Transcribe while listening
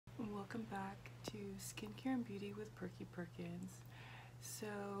welcome back to Skincare and Beauty with Perky Perkins. So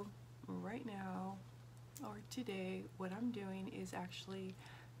right now, or today, what I'm doing is actually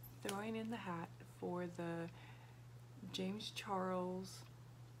throwing in the hat for the James Charles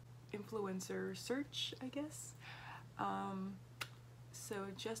influencer search, I guess. So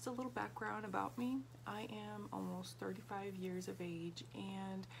just a little background about me. I am almost 35 years of age,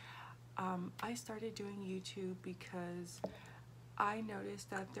 and I started doing YouTube because I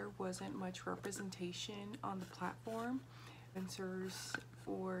noticed that there wasn't much representation on the platform, influencers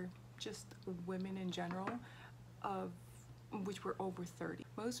for just women in general, of which were over 30.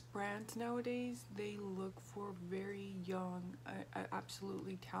 Most brands nowadays, they look for very young,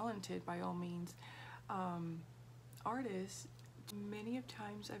 absolutely talented by all means, artists. Many of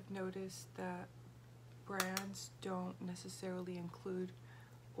times I've noticed that brands don't necessarily include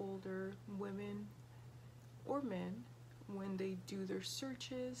older women or men when they do their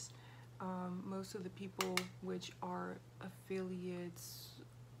searches. Most of the people which are affiliates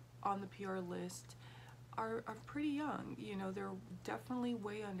on the PR list are pretty young. You know, they're definitely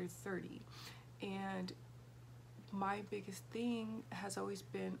way under 30. And my biggest thing has always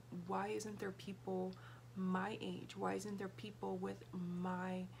been, why isn't there people my age? Why isn't there people with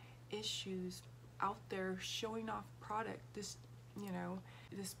my issues out there showing off product, this, you know,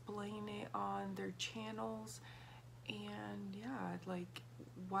 displaying it on their channels? And yeah, like,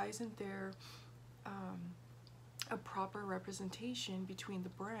 why isn't there a proper representation between the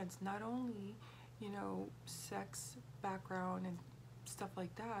brands? Not only, you know, sex, background, and stuff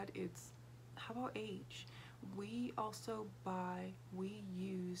like that, it's how about age? We also buy, we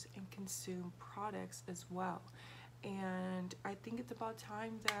use, and consume products as well. And I think it's about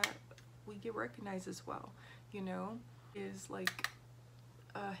time that we get recognized as well. You know, is like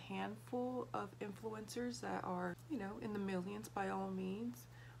a handful of influencers that are, you know, in the millions by all means,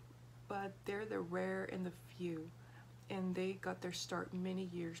 but they're the rare and the few, and they got their start many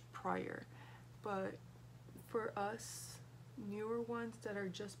years prior. But for us newer ones that are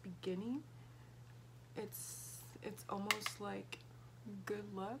just beginning, it's almost like good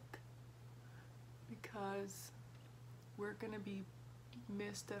luck, because we're gonna be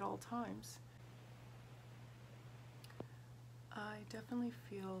missed at all times. I definitely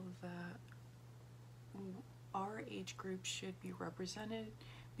feel that our age group should be represented,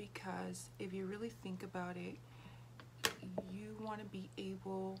 because if you really think about it, you want to be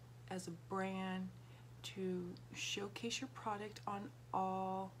able as a brand to showcase your product on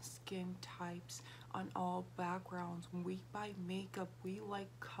all skin types, on all backgrounds. When we buy makeup, we like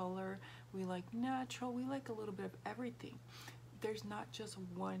color, we like natural, we like a little bit of everything. There's not just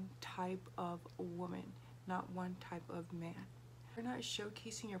one type of woman, not one type of man. You're not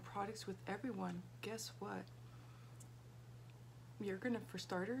showcasing your products with everyone. Guess what? You're gonna, for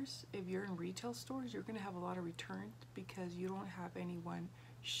starters, if you're in retail stores, you're gonna have a lot of returns because you don't have anyone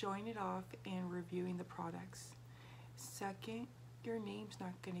showing it off and reviewing the products. Second, your name's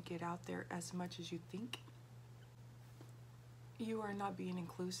not gonna get out there as much as you think. You are not being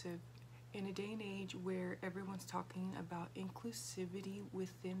inclusive. In a day and age where everyone's talking about inclusivity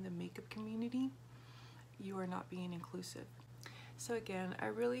within the makeup community, you are not being inclusive. So again, I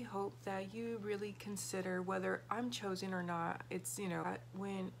really hope that you really consider whether I'm chosen or not. It's, you know,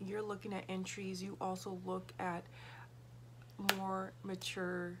 when you're looking at entries, you also look at more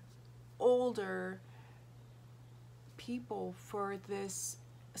mature, older people for this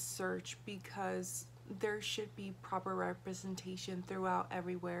search, because there should be proper representation throughout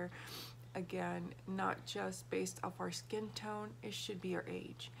everywhere. Again, not just based off our skin tone, it should be our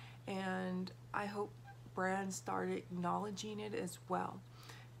age. And I hope brands started acknowledging it as well,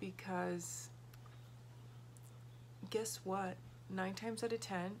 because guess what? 9 times out of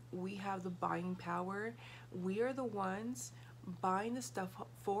 10, we have the buying power. We are the ones buying the stuff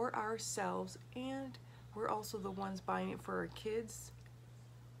for ourselves, and we're also the ones buying it for our kids,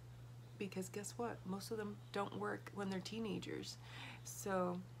 because guess what? Most of them don't work when they're teenagers.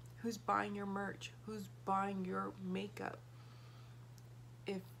 So who's buying your merch? Who's buying your makeup?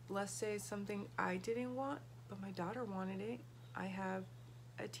 If, let's say, something I didn't want, but my daughter wanted it, I have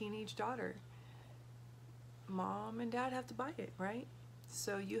a teenage daughter, mom and dad have to buy it, right?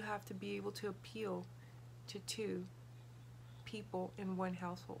 So you have to be able to appeal to 2 people in one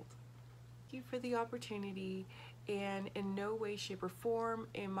household. Thank you for the opportunity, and in no way, shape, or form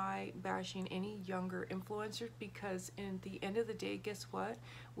am I bashing any younger influencers, because in the end of the day, guess what?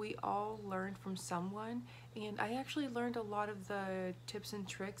 We all learned from someone, and I actually learned a lot of the tips and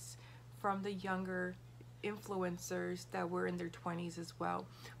tricks from the younger influencers that were in their 20s as well.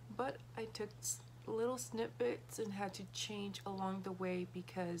 But I took little snippets and had to change along the way,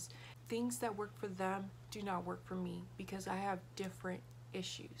 because things that work for them do not work for me, because I have different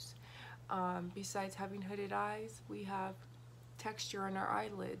issues. Besides having hooded eyes, we have texture on our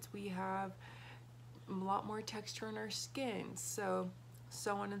eyelids, we have a lot more texture on our skin, so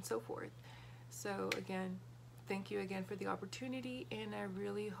on and so forth. So again, thank you again for the opportunity, and I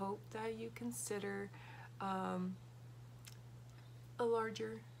really hope that you consider a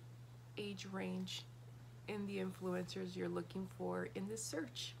larger age range in the influencers you're looking for in this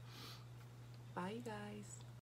search. Bye, you guys.